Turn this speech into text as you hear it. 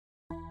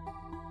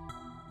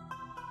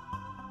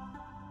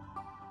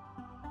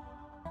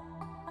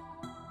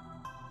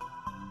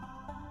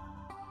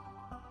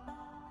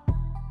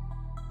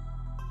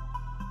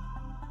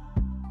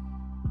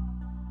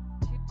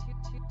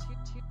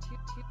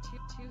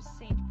to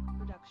Saint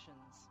Productions.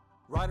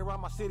 Ride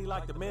around my city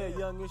like the mayor,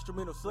 young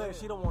instrumental slash.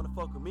 She don't wanna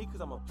fuck with me cause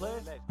I'm a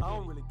player. I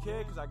don't really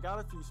care cause I got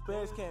a few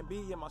spares. Can't be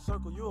in my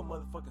circle, you a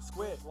motherfucking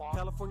square.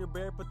 California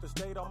bear, put the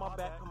state on my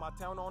back. Put my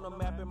town on the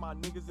map and my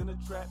niggas in the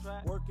trap.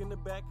 Work in the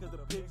back cause the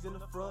pigs in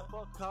the front.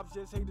 Cops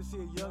just hate to see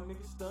a young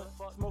nigga stunt.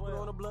 Smoking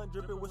on a blunt,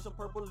 dripping with some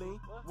purple lean.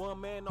 One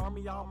man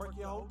army, y'all murk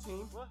your whole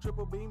team.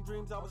 Triple beam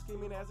dreams, I was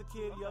scheming as a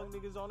kid. Young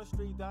niggas on the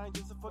street dying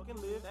just to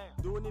fucking live.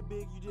 Doing it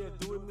big, you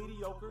just do it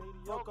mediocre.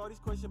 Fuck all these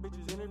questions,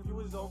 bitches, interview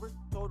is over.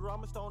 Told her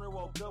I'm a stoner,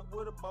 woke up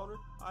with a boner.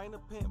 I ain't a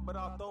pimp, but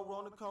I'll throw her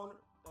on the corner.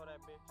 Throw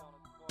that bitch on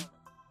the corner.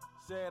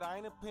 Said I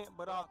ain't a pimp,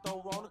 but I'll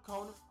throw her on the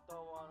corner.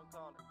 Throw her on the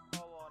corner.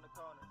 Throw her on the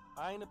corner.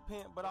 I ain't a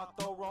pimp, but I'll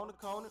throw her on the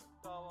corner.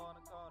 Throw her on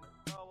the corner.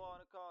 Throw her on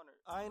the corner.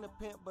 I ain't a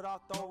pimp, but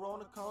I'll throw her on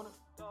the corner.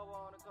 Throw her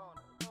on the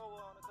corner. Throw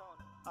her on the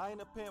corner. I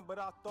ain't a pimp, but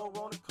I'll throw her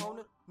on the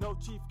corner. No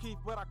Chief Keef,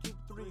 but I keep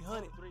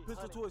 300.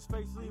 Pistol to his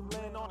face, leave him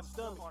laying on his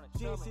stomach.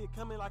 She ain't see it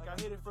coming like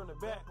I hit it from the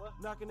back.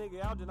 Knock a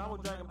nigga out, then I'ma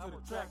drag him to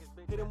the track.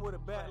 Hit him with a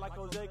bat like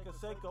Jose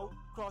Canseco.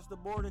 Cross the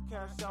border,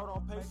 cash out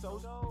on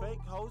pesos.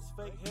 Fake hoes,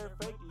 fake hair,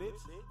 fake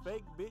lips.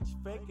 Fake bitch,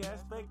 fake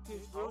ass, fake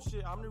tits. Real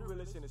shit, I'm the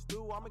realest in the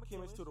stew. I'm a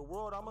chemist to the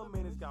world, I'm a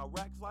menace. Got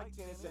racks like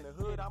tennis. In the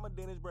hood, I'm a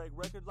dentist. Break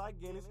records like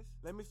Guinness.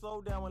 Let me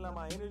slow down and let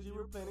my energy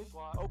replenish.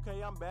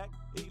 Okay, I'm back.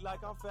 Eat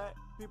like I'm fat.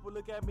 People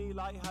look at me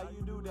like, how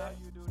you do that?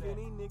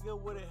 Skinny nigga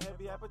with a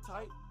heavy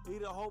appetite.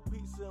 Eat a whole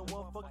pizza in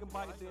one fucking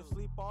bite. Then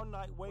sleep all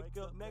night, wake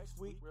up next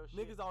week.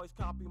 Niggas always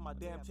copy my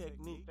damn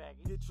technique.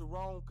 Get your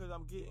own, cause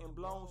I'm getting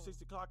blown.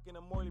 6 o'clock in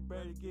the morning,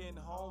 barely getting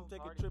home.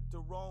 Take a trip to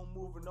Rome,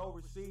 moving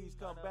overseas.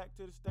 Come back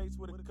to the States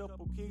with a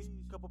couple keys.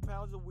 Couple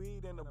pounds of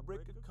weed and a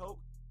brick of coke.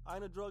 I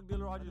ain't a drug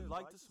dealer, I just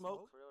like to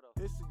smoke.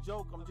 It's a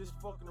joke, I'm just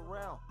fucking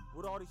around.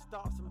 With all these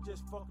stops, I'm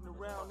just fucking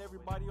around.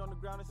 Everybody on the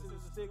ground, this is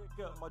a stick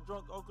up. My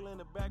drunk uncle in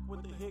the back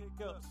with the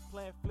hiccups.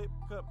 Playing flip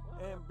cup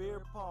and beer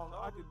pong.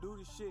 I could do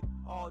this shit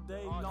all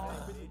day long.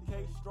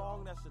 50K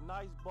strong, that's a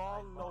nice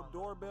bong. No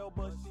doorbell,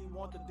 but she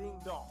want the ding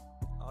dong.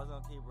 I was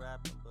gonna keep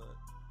rapping, but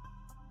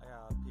I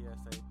got a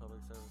PSA,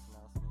 public service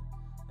announcement.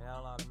 They got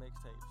a lot of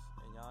mixtapes,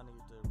 and y'all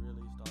need to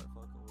really start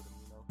fucking with them,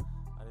 you know.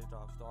 I just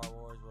dropped Star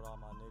Wars with all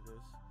my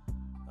niggas.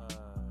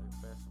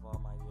 Best of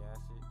Almighty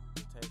Acid,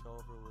 The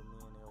Takeover with me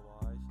and Ill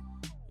Wise.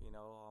 You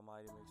know,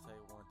 Almighty Mixtape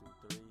 1 through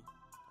 3.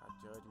 Got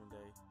Judgment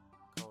Day,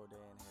 Cold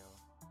Day in Hell,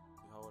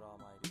 Behold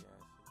Almighty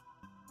Acid.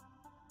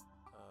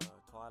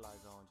 Twilight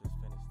Zone, just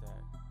finished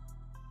that.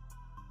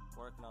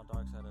 Working on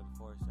Dark Side of the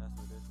Force, that's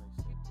what this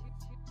mixtape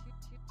is.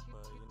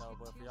 But you know,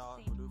 but for y'all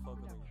who do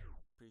fuck with me,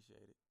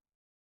 appreciate it.